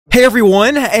Hey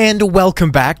everyone, and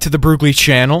welcome back to the Broogli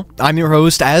channel. I'm your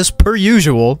host, as per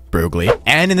usual, Broogli,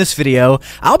 and in this video,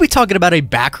 I'll be talking about a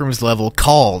Backrooms level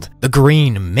called the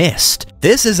Green Mist.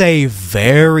 This is a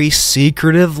very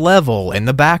secretive level in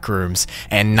the Backrooms,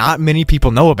 and not many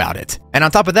people know about it. And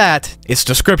on top of that, its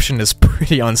description is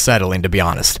pretty unsettling, to be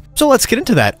honest. So let's get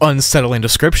into that unsettling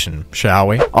description, shall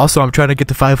we? Also, I'm trying to get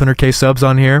to 500k subs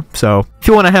on here, so if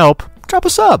you want to help, drop a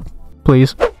sub,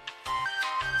 please.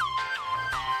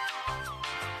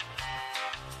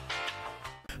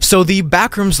 So the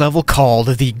Backrooms level called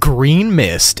the Green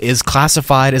Mist is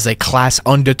classified as a class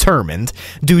undetermined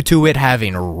due to it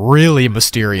having really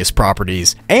mysterious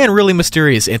properties and really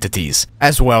mysterious entities,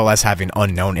 as well as having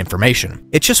unknown information.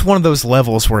 It's just one of those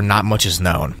levels where not much is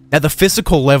known. Now the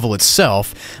physical level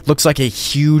itself looks like a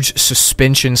huge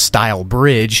suspension-style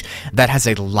bridge that has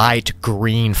a light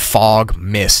green fog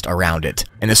mist around it.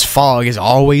 And this fog is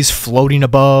always floating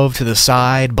above, to the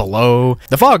side, below.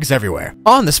 The fog is everywhere.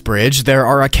 On this bridge, there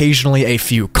are occasionally a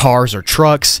few cars or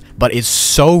trucks, but it's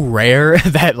so rare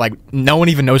that, no one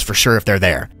even knows for sure if they're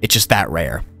there. It's just that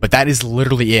rare. But that is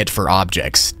literally it for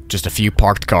objects. Just a few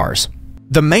parked cars.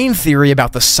 The main theory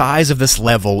about the size of this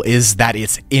level is that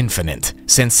it's infinite,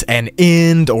 since an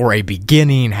end or a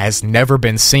beginning has never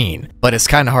been seen, but it's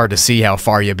kinda hard to see how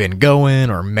far you've been going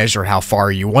or measure how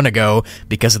far you want to go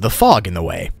because of the fog in the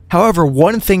way. However,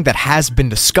 one thing that has been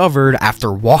discovered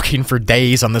after walking for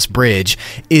days on this bridge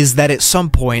is that at some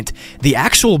point, the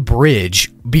actual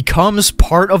bridge becomes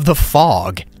part of the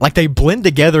fog. Like, they blend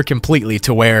together completely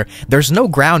to where there's no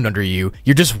ground under you,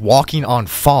 you're just walking on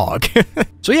fog.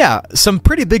 So yeah, some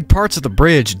pretty big parts of the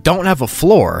bridge don't have a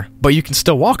floor, but you can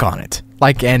still walk on it,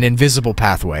 like an invisible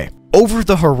pathway. Over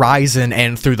the horizon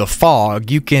and through the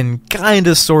fog, you can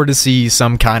kinda sorta see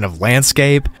some kind of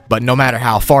landscape, but no matter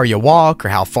how far you walk or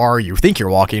how far you think you're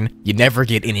walking, you never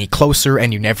get any closer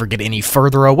and you never get any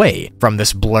further away from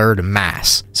this blurred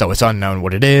mass. So it's unknown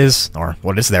what it is, or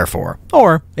what it's there for,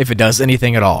 or if it does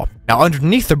anything at all. Now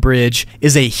underneath the bridge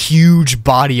is a huge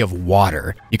body of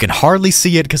water. You can hardly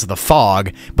see it because of the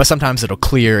fog, but sometimes it'll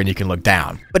clear and you can look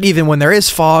down. But even when there is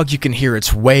fog, you can hear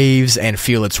its waves and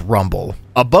feel its rumble.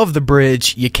 Above the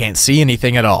bridge, you can't see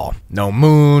anything at all. No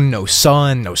moon, no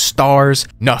sun, no stars,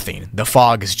 nothing. The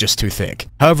fog is just too thick.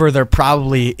 However, there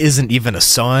probably isn't even a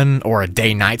sun or a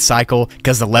day-night cycle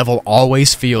because the level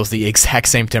always feels the exact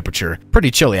same temperature.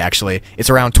 Pretty chilly, actually. It's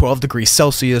around 12 degrees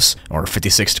Celsius or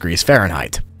 56 degrees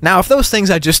Fahrenheit. Now, if those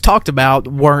things I just talked about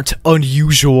weren't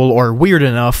unusual or weird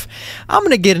enough, I'm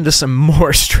gonna get into some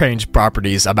more strange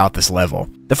properties about this level.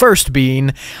 The first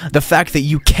being the fact that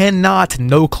you cannot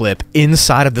no-clip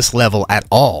inside of this level at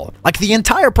all. Like, the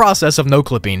entire process of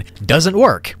no-clipping doesn't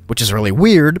work, which is really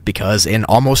weird because in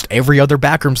almost every other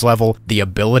Backrooms level, the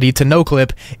ability to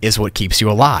no-clip is what keeps you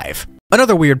alive.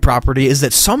 Another weird property is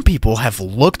that some people have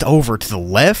looked over to the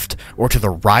left or to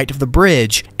the right of the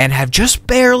bridge and have just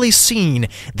barely seen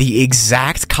the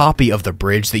exact copy of the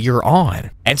bridge that you're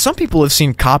on. And some people have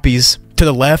seen copies to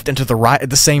the left and to the right at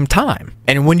the same time.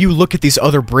 And when you look at these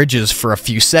other bridges for a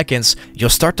few seconds, you'll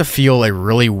start to feel a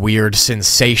really weird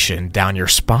sensation down your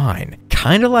spine.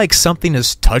 Kind of like something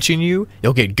is touching you.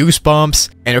 You'll get goosebumps,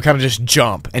 and you'll kind of just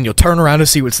jump, and you'll turn around to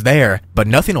see what's there, but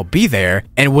nothing will be there,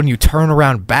 and when you turn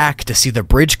around back to see the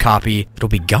bridge copy, it'll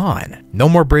be gone. No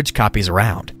more bridge copies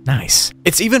around. Nice.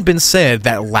 It's even been said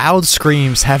that loud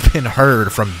screams have been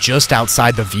heard from just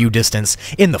outside the view distance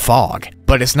in the fog.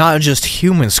 But it's not just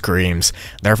human screams.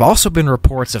 There have also been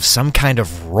reports of some kind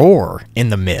of roar in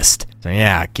the mist. So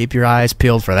yeah, keep your eyes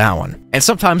peeled for that one. And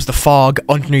sometimes the fog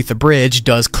underneath the bridge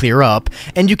does clear up,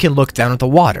 and you can look down at the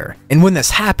water. And when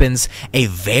this happens, a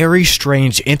very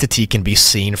strange entity can be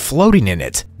seen floating in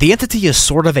it. The entity is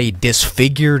sort of a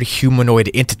disfigured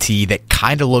humanoid entity that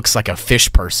kinda looks like a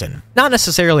fish person. Not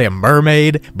necessarily a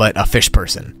mermaid, but a fish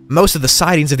person. Most of the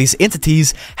sightings of these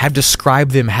entities have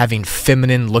described them having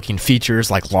feminine-looking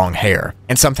features like long hair,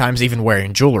 and sometimes even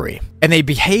wearing jewelry. And they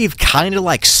behave kinda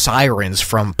like sirens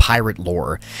from pirate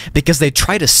lore, because they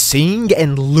try to sing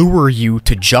and lure you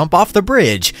to jump off the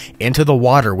bridge into the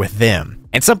water with them.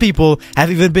 And some people have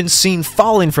even been seen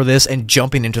falling for this and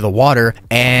jumping into the water,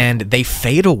 and they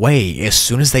fade away as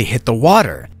soon as they hit the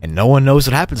water, and no one knows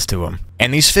what happens to them.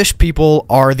 And these fish people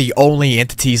are the only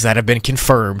entities that have been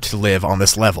confirmed to live on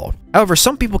this level. However,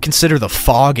 some people consider the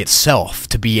fog itself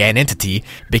to be an entity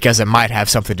because it might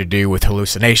have something to do with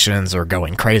hallucinations or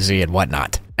going crazy and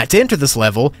whatnot. Now, to enter this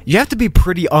level, you have to be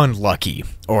pretty unlucky,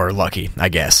 or lucky, I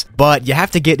guess, but you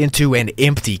have to get into an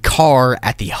empty car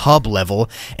at the hub level,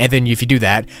 and then if you do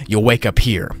that, you'll wake up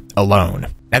here, alone.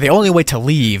 Now, the only way to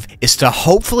leave is to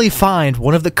hopefully find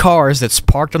one of the cars that's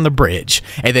parked on the bridge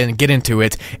and then get into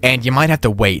it, and you might have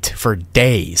to wait for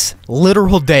days,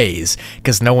 literal days,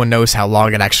 because no one knows how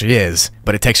long it actually is,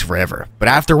 but it takes forever. But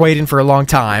after waiting for a long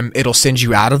time, it'll send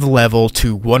you out of the level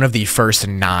to one of the first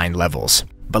 9 levels.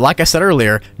 But like I said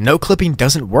earlier, no clipping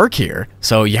doesn't work here,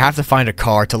 so you have to find a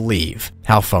car to leave.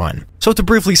 How fun. So to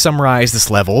briefly summarize this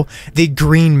level, the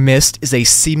green mist is a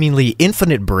seemingly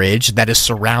infinite bridge that is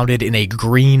surrounded in a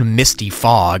green misty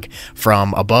fog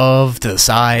from above to the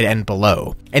side and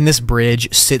below. And this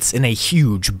bridge sits in a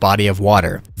huge body of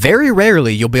water. Very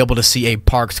rarely you'll be able to see a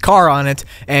parked car on it,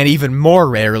 and even more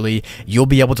rarely you'll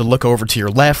be able to look over to your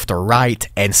left or right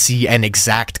and see an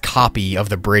exact copy of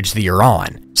the bridge that you're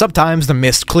on. Sometimes the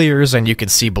mist clears and you can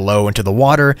see below into the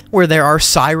water where there are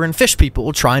siren fish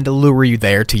people trying to lure you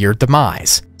there to your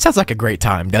demise. Sounds like a great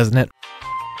time, doesn't it?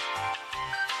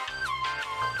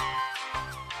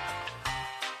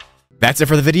 That's it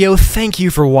for the video. Thank you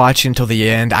for watching until the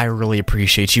end. I really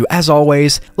appreciate you. As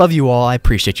always, love you all. I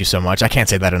appreciate you so much. I can't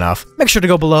say that enough. Make sure to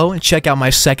go below and check out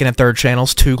my second and third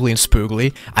channels, Toogly and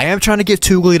Spoogly. I am trying to get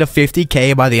Toogly to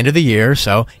 50K by the end of the year,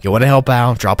 so you want to help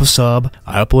out, drop a sub.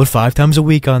 I upload 5 times a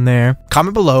week on there.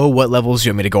 Comment below what levels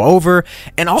you want me to go over,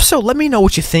 and also let me know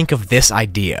what you think of this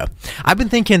idea. I've been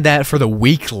thinking that for the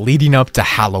week leading up to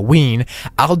Halloween,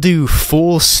 I'll do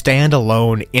full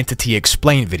standalone entity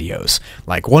explain videos.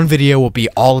 Like one video will be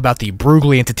all about the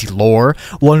Broogli entity lore,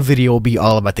 one video will be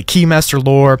all about the Keymaster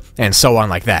lore, and so on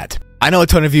like that. I know a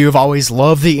ton of you have always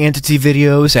loved the entity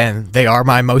videos, and they are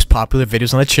my most popular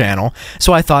videos on the channel,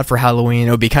 so I thought for Halloween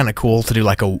it would be kind of cool to do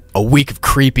like a week of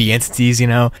creepy entities, you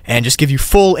know, and just give you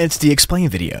full entity explain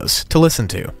videos to listen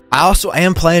to. I also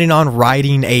am planning on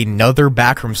writing another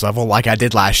Backrooms level like I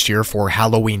did last year for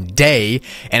Halloween Day,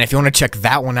 and if you want to check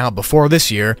that one out before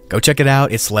this year, go check it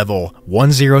out. It's level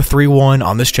 1031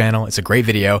 on this channel. It's a great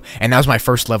video, and that was my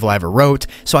first level I ever wrote,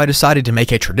 so I decided to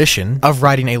make a tradition of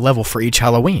writing a level for each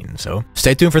Halloween, so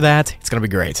stay tuned for that. It's gonna be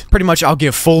great. Pretty much I'll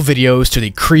give full videos to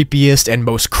the creepiest and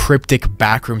most cryptic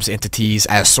Backrooms entities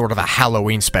as sort of a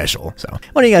Halloween special, so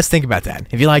what do you guys think about that?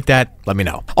 If you like that, let me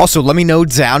know. Also, let me know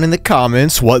down in the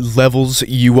comments what levels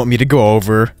you want me to go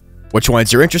over, which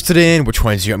ones you're interested in, which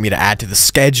ones you want me to add to the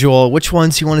schedule, which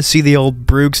ones you want to see the old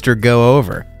Broogster go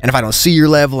over. And if I don't see your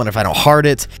level and if I don't heart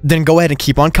it, then go ahead and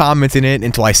keep on commenting it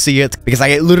until I see it, because I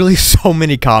get literally so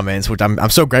many comments, which I'm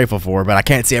so grateful for, but I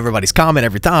can't see everybody's comment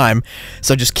every time,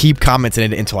 so just keep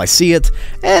commenting it until I see it,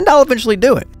 and I'll eventually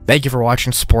do it. Thank you for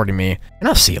watching, supporting me, and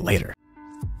I'll see you later.